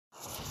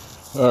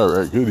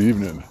Alright, good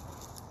evening.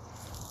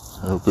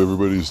 I hope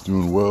everybody's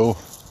doing well.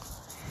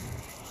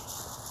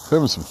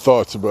 Having some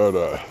thoughts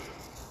about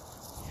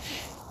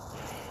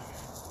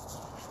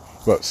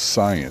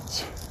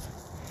science.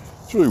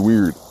 It's really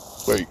weird.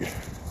 Like,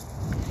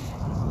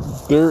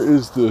 there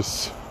is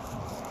this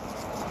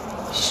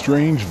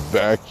strange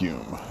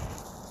vacuum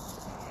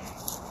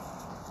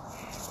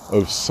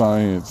of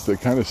science that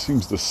kind of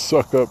seems to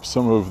suck up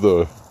some of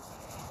the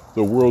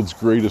world's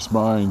greatest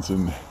minds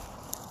and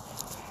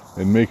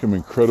make them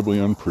incredibly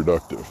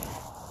unproductive.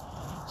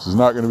 This is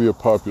not going to be a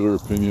popular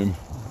opinion,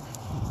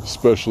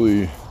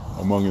 especially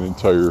among an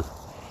entire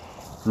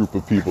group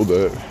of people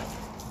that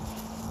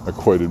I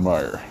quite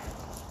admire.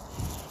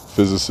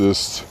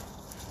 Physicists,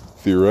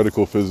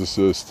 theoretical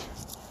physicists,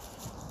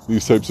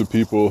 these types of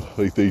people,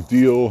 like, they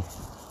deal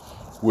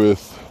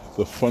with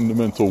the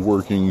fundamental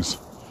workings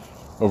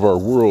of our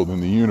world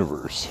and the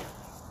universe.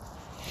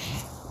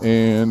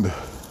 And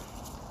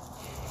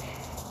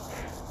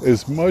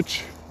as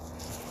much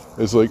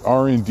as like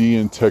R&D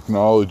and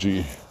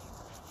technology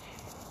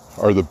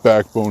are the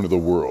backbone of the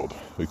world,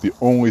 like, the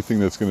only thing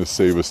that's going to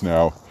save us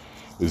now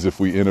is if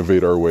we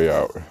innovate our way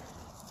out.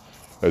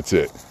 That's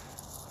it.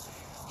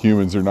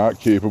 Humans are not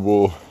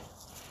capable,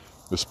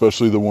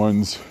 especially the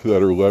ones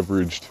that are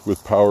leveraged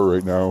with power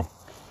right now,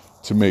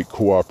 to make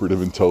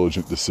cooperative,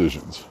 intelligent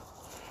decisions.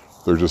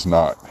 They're just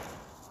not.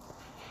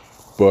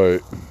 But,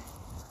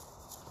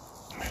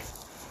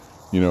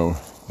 you know,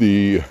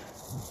 the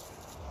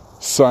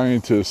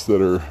scientists that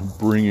are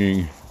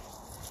bringing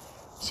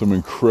some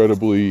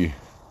incredibly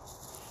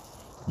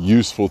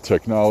useful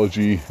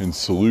technology and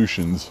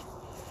solutions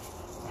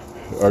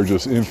are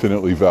just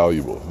infinitely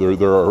valuable.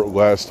 They're our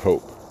last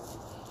hope.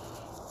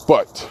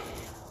 But,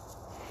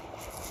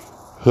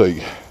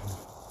 like,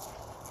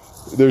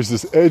 there's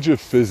this edge of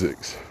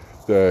physics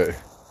that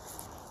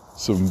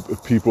some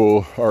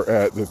people are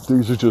at, that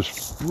these are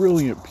just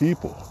brilliant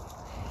people.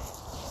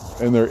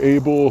 And they're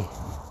able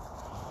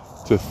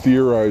to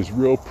theorize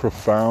real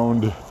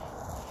profound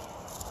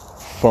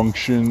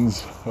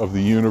functions of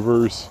the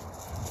universe.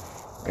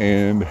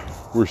 And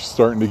we're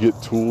starting to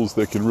get tools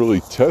that can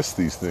really test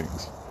these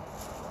things.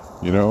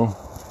 You know,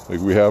 like,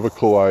 we have a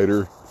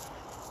collider.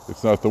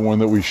 It's not the one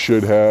that we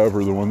should have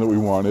or the one that we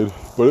wanted,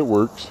 but it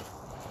works.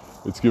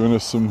 It's given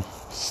us some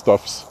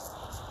stuffs.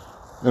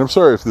 And I'm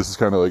sorry if this is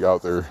kind of like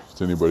out there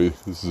to anybody.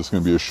 This is just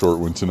going to be a short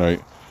one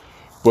tonight.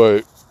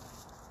 But,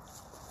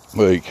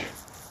 like,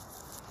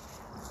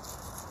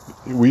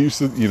 we used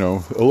to, you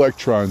know,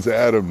 electrons,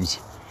 atoms,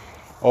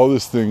 all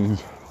this thing,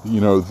 you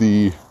know,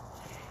 the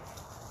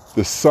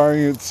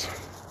science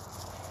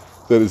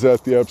that is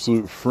at the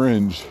absolute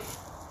fringe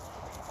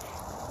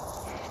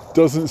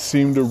doesn't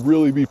seem to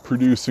really be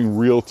producing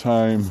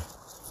real-time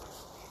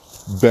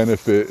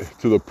benefit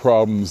to the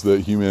problems that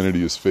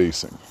humanity is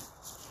facing.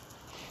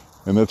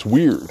 And that's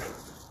weird.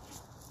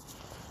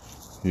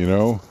 You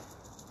know?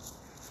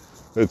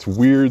 It's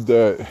weird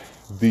that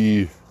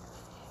the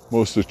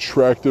most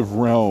attractive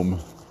realm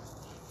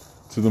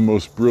to the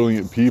most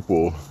brilliant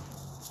people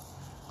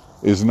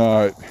is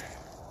not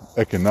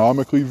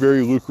economically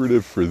very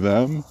lucrative for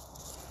them,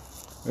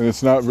 and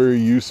it's not very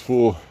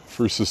useful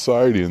for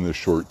society in the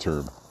short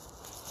term.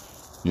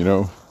 You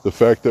know, the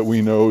fact that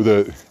we know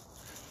that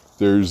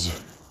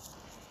there's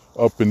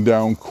up and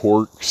down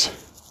quarks,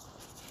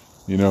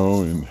 you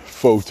know, and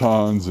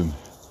photons and,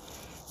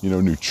 you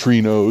know,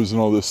 neutrinos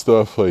and all this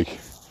stuff, like,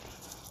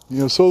 you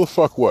know, so the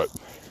fuck what?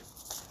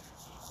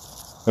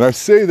 And I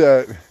say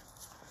that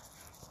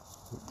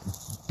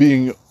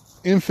being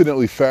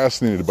infinitely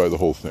fascinated by the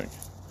whole thing.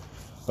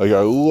 Like, I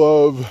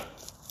love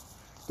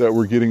that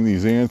we're getting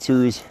these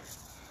answers.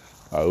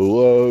 I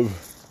love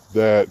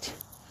that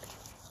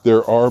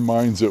there are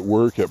minds at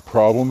work at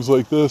problems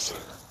like this.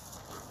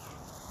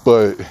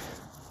 But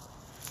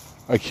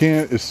I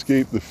can't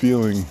escape the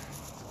feeling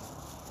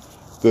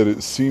that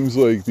it seems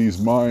like these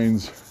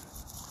minds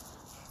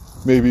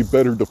may be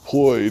better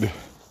deployed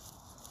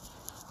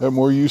at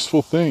more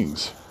useful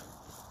things.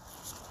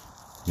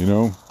 You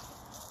know?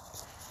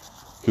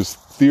 Because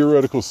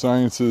theoretical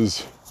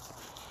sciences,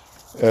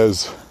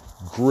 as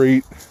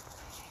great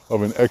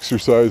of an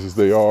exercise as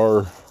they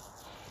are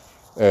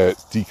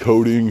at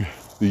decoding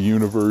the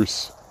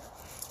universe,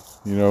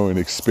 you know, and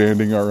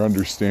expanding our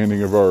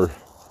understanding of our,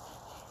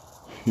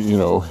 you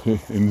know,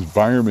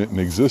 environment and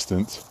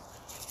existence,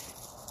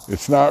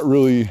 it's not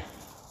really,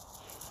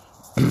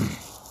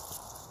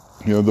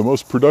 you know, the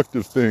most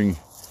productive thing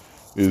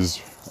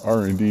is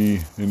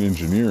R&D and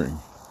engineering.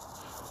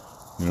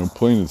 You know,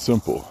 plain and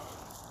simple.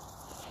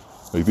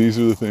 Like, these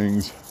are the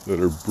things that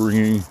are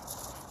bringing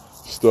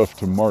stuff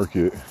to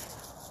market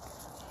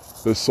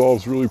that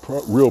solves really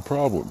real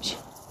problems.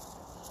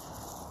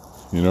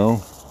 You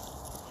know?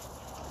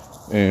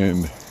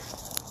 And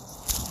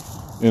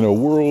in a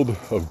world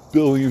of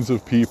billions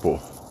of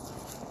people,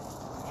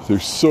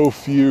 there's so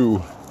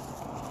few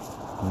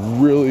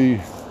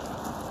really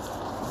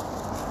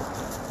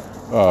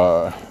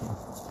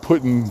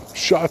putting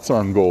shots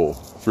on goal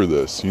for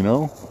this, you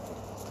know?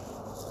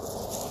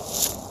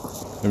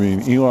 I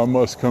mean, Elon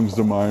Musk comes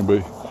to mind,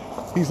 but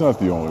he's not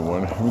the only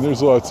one. I mean,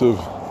 there's lots of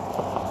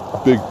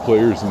big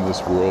players in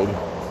this world,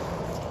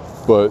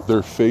 but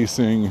they're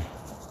facing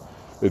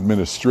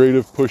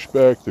administrative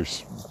pushback, they're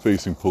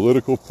facing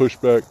political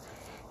pushback,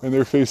 and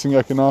they're facing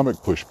economic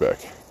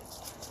pushback.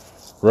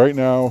 Right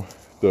now,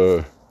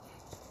 the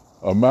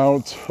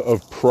amount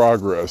of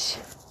progress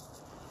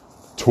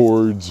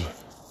towards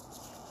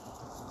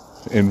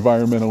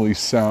environmentally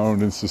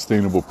sound and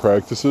sustainable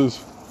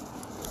practices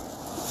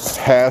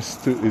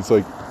it's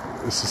like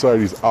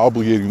society's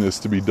obligating this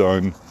to be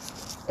done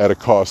at a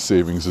cost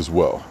savings as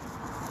well.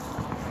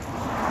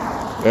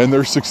 And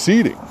they're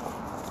succeeding.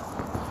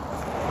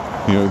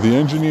 You know, the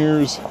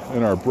engineers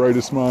and our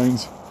brightest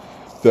minds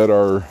that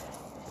are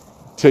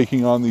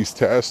taking on these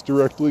tasks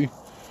directly,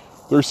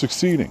 they're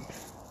succeeding.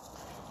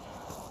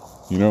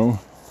 You know,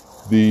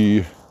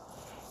 the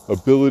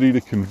ability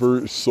to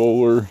convert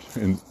solar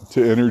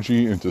into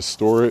energy and to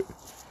store it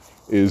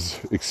is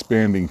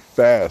expanding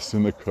fast,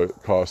 and the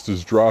cost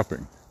is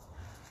dropping.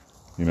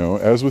 You know,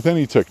 as with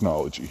any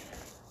technology,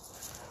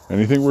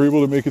 anything we're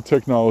able to make a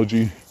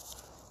technology,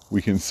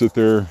 we can sit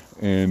there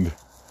and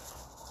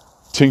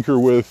tinker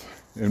with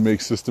and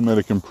make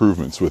systematic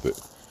improvements with it.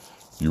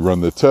 You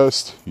run the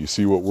test, you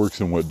see what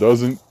works and what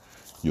doesn't,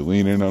 you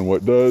lean in on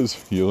what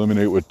does, you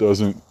eliminate what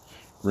doesn't,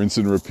 rinse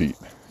and repeat.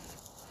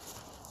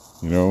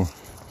 You know,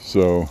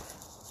 so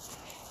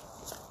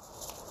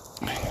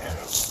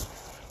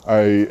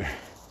I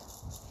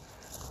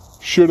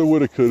shoulda,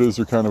 woulda, couldas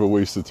are kind of a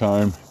waste of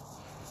time.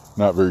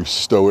 Not very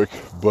stoic,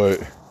 but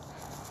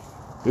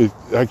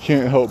I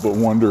can't help but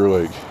wonder,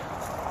 like,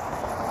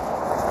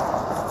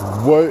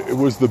 what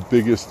was the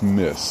biggest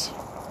miss?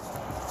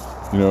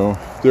 You know,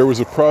 there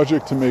was a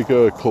project to make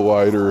a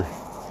collider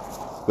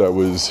that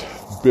was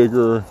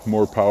bigger,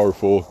 more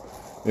powerful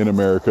in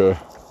America,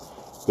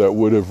 that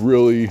would have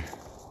really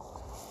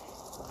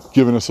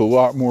given us a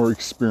lot more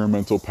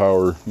experimental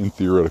power in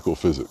theoretical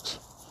physics.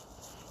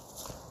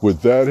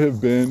 Would that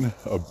have been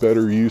a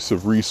better use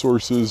of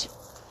resources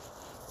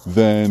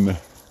than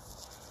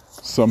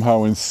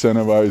somehow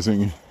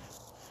incentivizing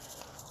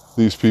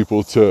these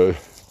people to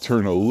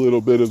turn a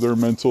little bit of their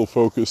mental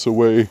focus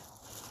away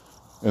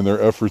and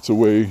their efforts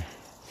away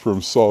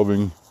from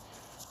solving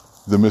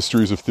the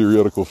mysteries of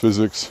theoretical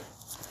physics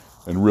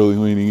and really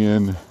leaning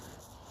in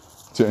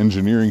to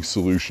engineering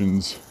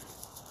solutions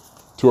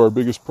to our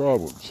biggest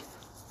problems?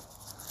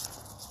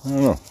 I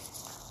don't know.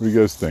 What do you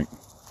guys think?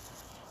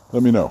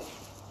 Let me know.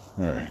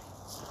 All right.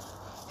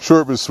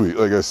 Short but sweet,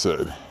 like I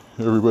said.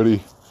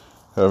 Everybody,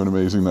 have an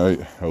amazing night.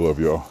 I love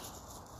y'all.